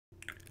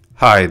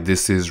Hi,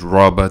 this is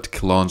Robert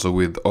Kilonzo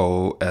with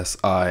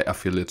OSI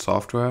Affiliate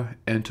Software,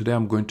 and today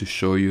I'm going to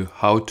show you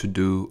how to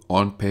do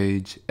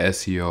on-page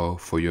SEO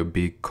for your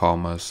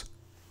Bigcommerce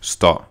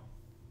store.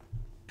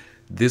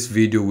 This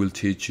video will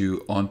teach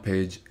you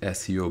on-page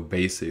SEO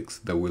basics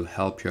that will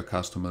help your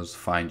customers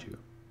find you.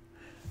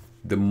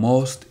 The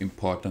most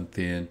important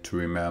thing to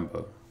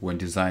remember when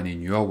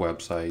designing your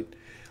website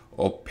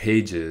or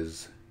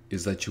pages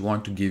is that you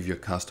want to give your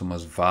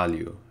customers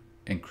value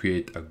and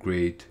create a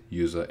great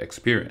user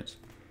experience.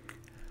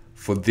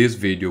 For this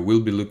video, we'll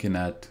be looking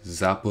at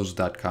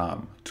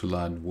Zappos.com to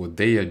learn what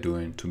they are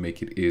doing to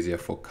make it easier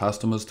for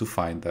customers to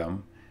find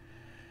them.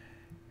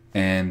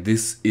 And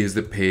this is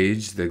the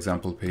page, the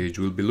example page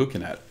we'll be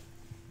looking at.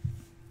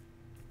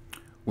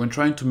 When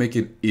trying to make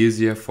it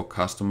easier for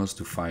customers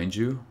to find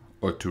you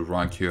or to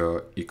rank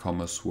your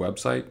e-commerce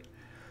website,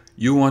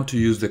 you want to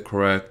use the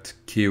correct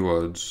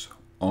keywords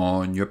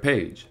on your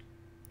page.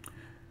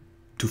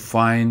 To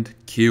find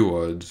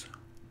keywords,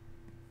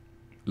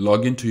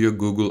 log into your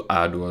Google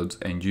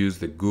AdWords and use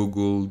the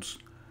Google's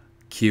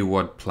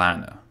Keyword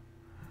Planner.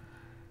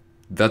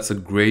 That's a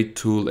great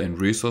tool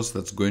and resource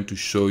that's going to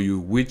show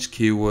you which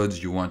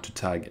keywords you want to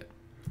target.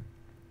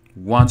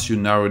 Once you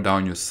narrow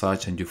down your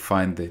search and you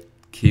find the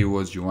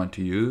keywords you want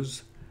to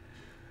use,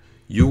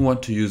 you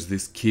want to use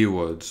these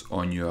keywords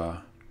on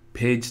your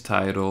page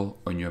title,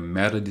 on your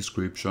meta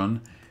description,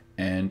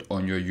 and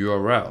on your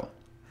URL.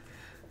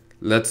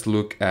 Let's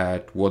look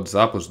at what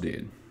Zappos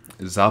did.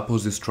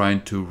 Zappos is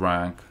trying to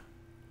rank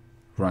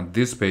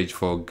this page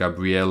for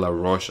Gabriela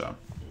Rocha.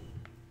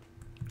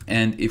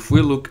 And if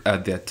we look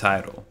at their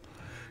title,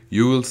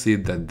 you will see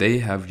that they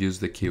have used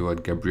the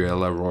keyword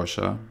Gabriela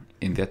Rocha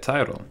in their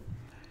title.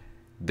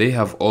 They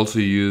have also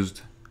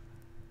used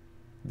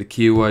the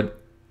keyword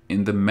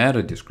in the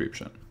meta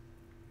description.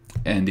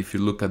 And if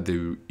you look at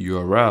the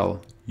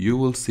URL, you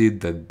will see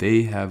that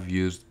they have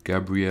used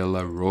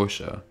Gabriela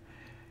Rocha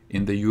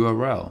in the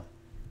URL.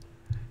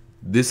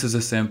 This is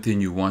the same thing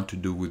you want to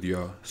do with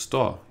your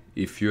store.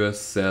 If you are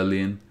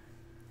selling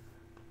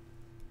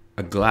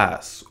a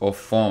glass or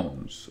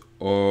phones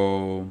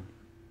or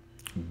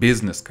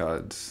business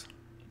cards,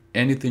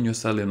 anything you're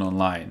selling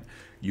online,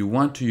 you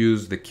want to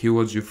use the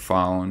keywords you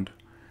found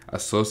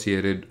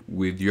associated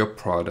with your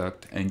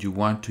product, and you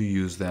want to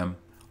use them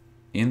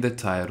in the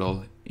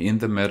title, in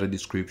the meta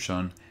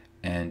description,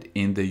 and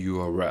in the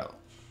URL.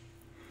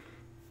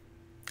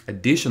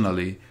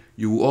 Additionally,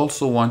 you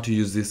also want to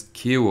use these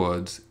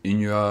keywords in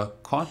your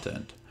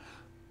content.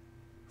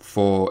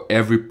 For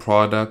every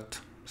product,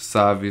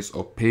 service,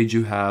 or page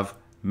you have,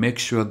 make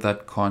sure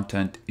that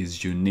content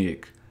is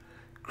unique.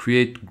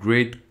 Create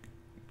great,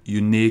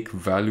 unique,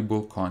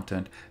 valuable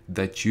content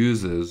that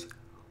users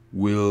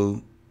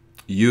will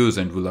use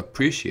and will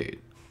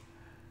appreciate.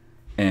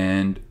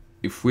 And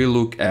if we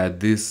look at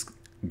this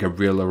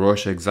Gabriela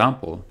Rocha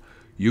example,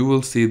 you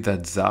will see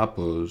that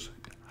Zappos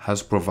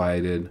has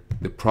provided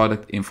the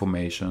product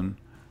information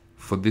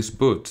for these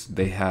boots.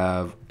 They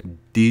have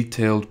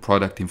detailed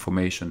product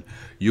information.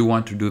 You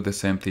want to do the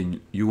same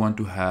thing. You want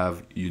to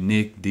have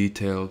unique,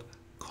 detailed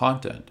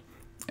content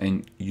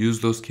and use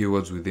those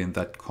keywords within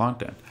that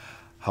content.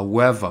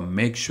 However,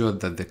 make sure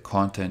that the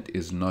content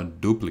is not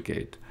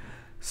duplicate.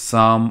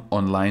 Some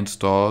online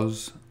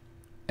stores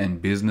and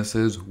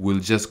businesses will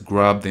just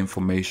grab the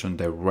information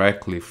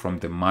directly from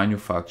the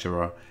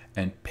manufacturer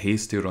and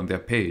paste it on their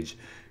page.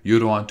 You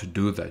don't want to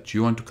do that.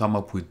 You want to come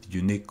up with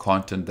unique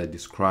content that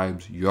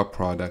describes your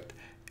product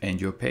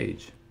and your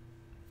page.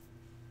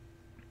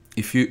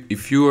 If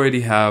you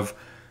already have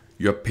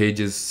your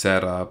pages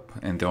set up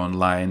and they're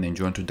online and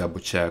you want to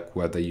double check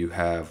whether you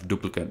have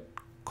duplicate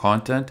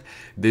content,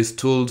 there's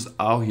tools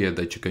out here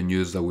that you can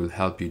use that will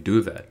help you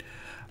do that.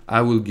 I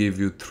will give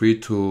you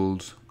three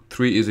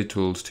easy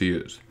tools to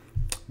use.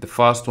 The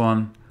first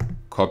one,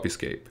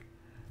 Copyscape.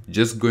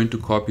 Just go into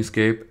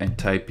Copyscape and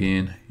type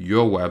in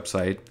your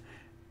website,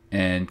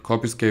 and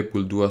Copyscape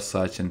will do a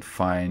search and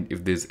find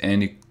if there's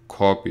any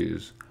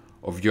copies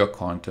of your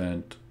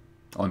content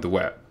on the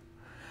web.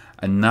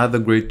 Another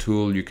great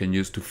tool you can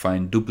use to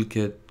find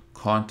duplicate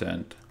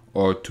content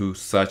or to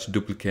search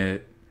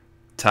duplicate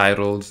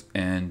titles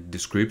and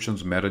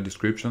descriptions, meta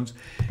descriptions,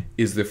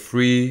 is the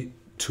free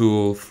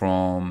tool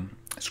from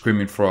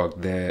Screaming Frog,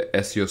 the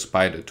SEO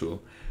Spider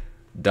tool.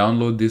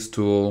 Download this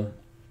tool,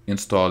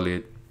 install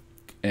it,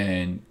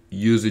 and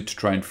use it to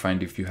try and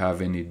find if you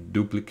have any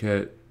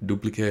duplicate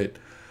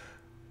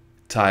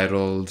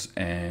titles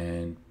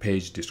and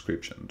page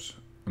descriptions,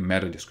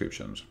 meta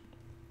descriptions.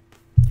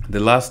 The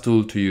last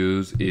tool to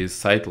use is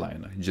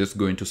Siteliner. Just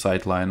go into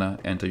Siteliner,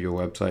 enter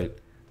your website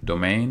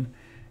domain,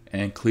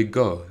 and click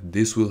go.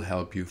 This will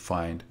help you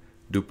find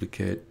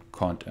duplicate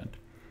content.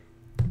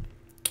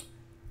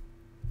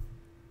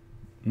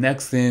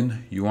 Next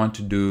thing you want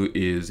to do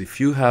is,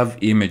 if you have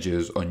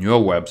images on your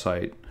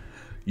website,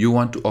 you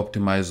want to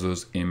optimize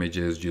those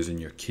images using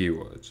your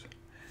keywords.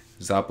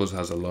 Zappos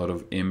has a lot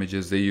of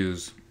images. They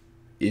use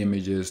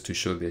images to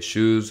show their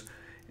shoes,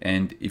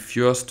 And if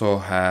your store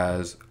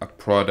has a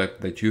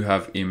product that you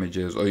have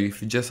images, or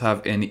if you just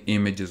have any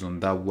images on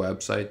that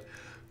website,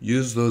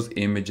 use those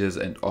images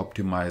and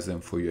optimize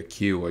them for your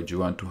keyword. You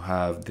want to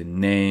have the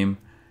name,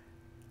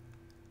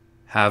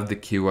 have the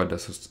keyword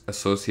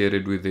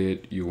associated with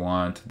it. You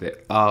want the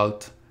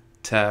alt,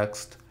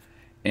 text,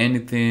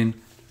 anything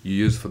you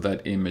use for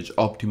that image,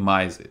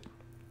 optimize it.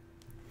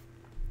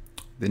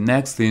 The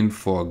next thing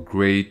for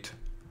great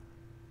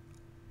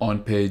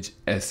on-page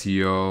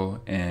SEO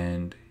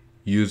and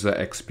user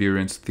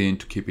experience thing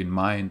to keep in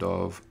mind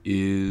of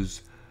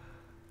is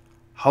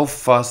how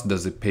fast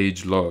does a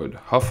page load?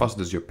 How fast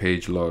does your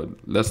page load?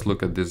 Let's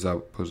look at this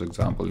for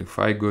example. If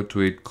I go to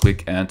it,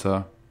 click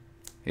enter,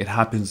 it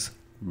happens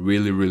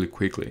really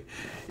quickly.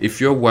 If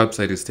your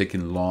website is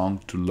taking long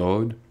to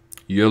load,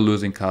 you're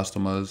losing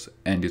customers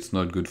and it's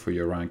not good for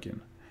your ranking.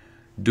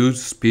 Do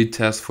speed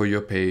tests for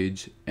your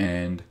page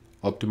and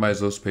optimize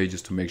those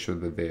pages to make sure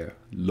that they're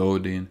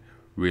loading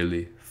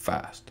really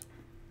fast.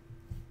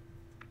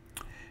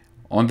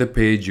 On the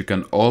page, you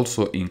can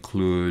also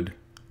include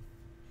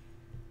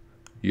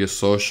your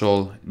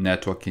social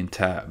networking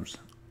tabs.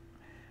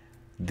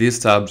 These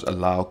tabs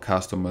allow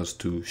customers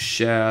to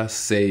share,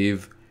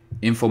 save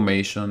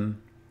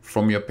information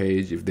from your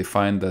page. If they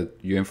find that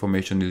your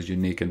information is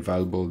unique and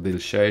valuable, they'll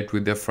share it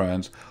with their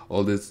friends,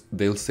 or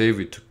they'll save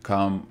it to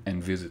come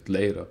and visit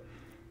later.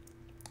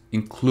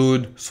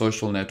 Include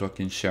social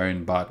networking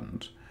sharing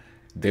buttons.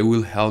 They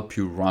will help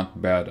you rank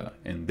better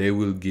and they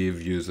will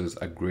give users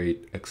a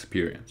great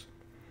experience.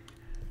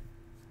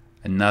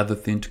 Another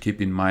thing to keep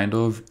in mind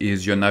of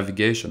is your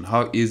navigation.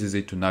 How easy is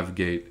it to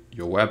navigate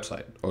your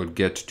website or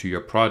get to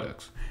your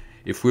products?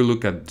 If we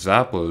look at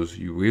Zappos,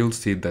 you will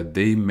see that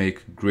they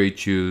make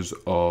great use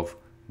of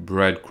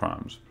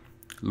breadcrumbs.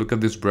 Look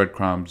at this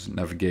breadcrumbs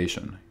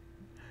navigation.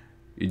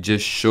 It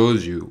just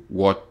shows you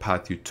what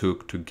path you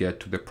took to get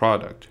to the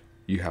product.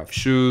 You have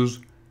shoes,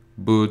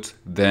 boots,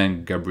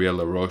 then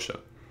Gabriella Rocha.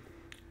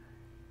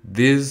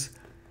 These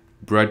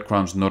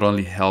breadcrumbs not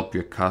only help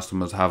your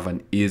customers have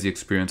an easy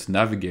experience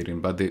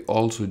navigating, but they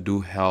also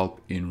do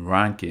help in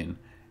ranking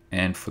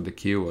and for the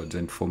keywords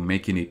and for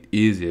making it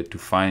easier to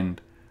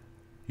find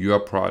your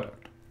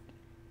product.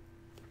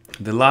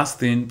 The last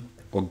thing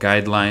or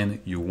guideline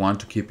you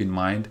want to keep in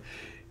mind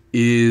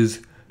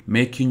is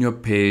making your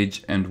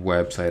page and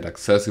website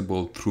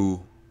accessible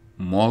through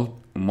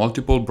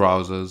multiple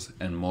browsers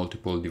and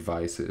multiple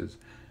devices.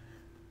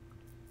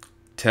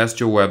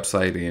 Test your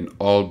website in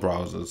all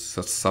browsers,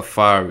 such as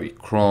Safari,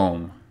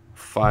 Chrome,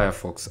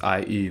 Firefox,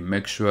 IE.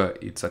 Make sure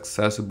it's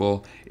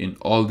accessible in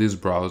all these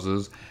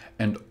browsers,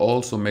 and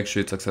also make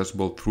sure it's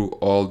accessible through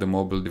all the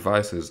mobile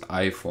devices,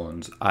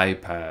 iPhones,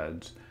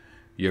 iPads,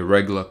 your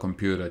regular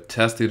computer.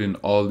 Test it in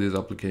all these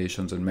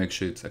applications and make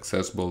sure it's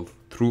accessible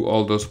through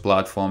all those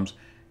platforms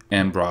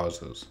and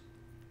browsers.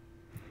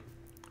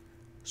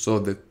 So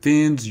the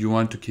things you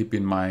want to keep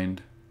in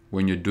mind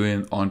when you're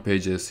doing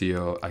on-page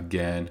SEO,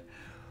 again,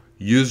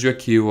 use your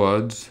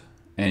keywords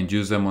and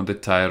use them on the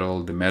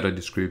title, the meta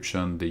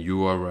description, the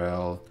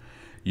URL.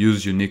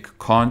 Use unique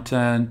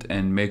content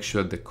and make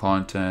sure the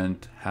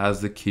content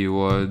has the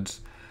keywords.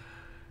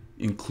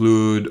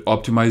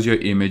 Optimize your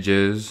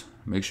images.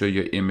 Make sure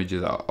your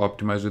images are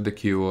optimized with the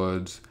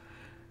keywords.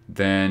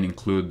 Then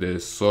include the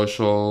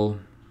social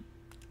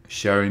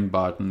sharing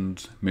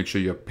buttons. Make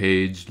sure your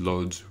page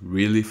loads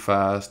really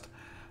fast.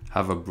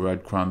 Have a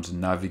breadcrumbs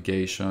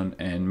navigation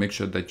and make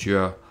sure that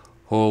your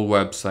whole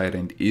website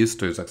and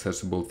e-store is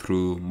accessible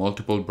through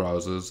multiple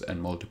browsers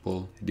and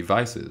multiple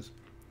devices.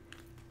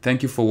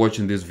 Thank you for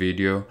watching this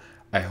video.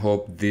 I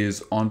hope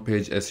these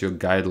on-page SEO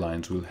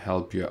guidelines will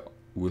help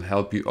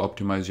you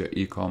optimize your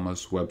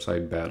e-commerce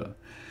website better.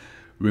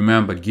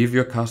 Remember, give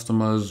your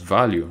customers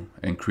value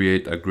and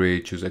create a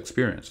great user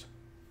experience.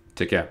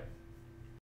 Take care.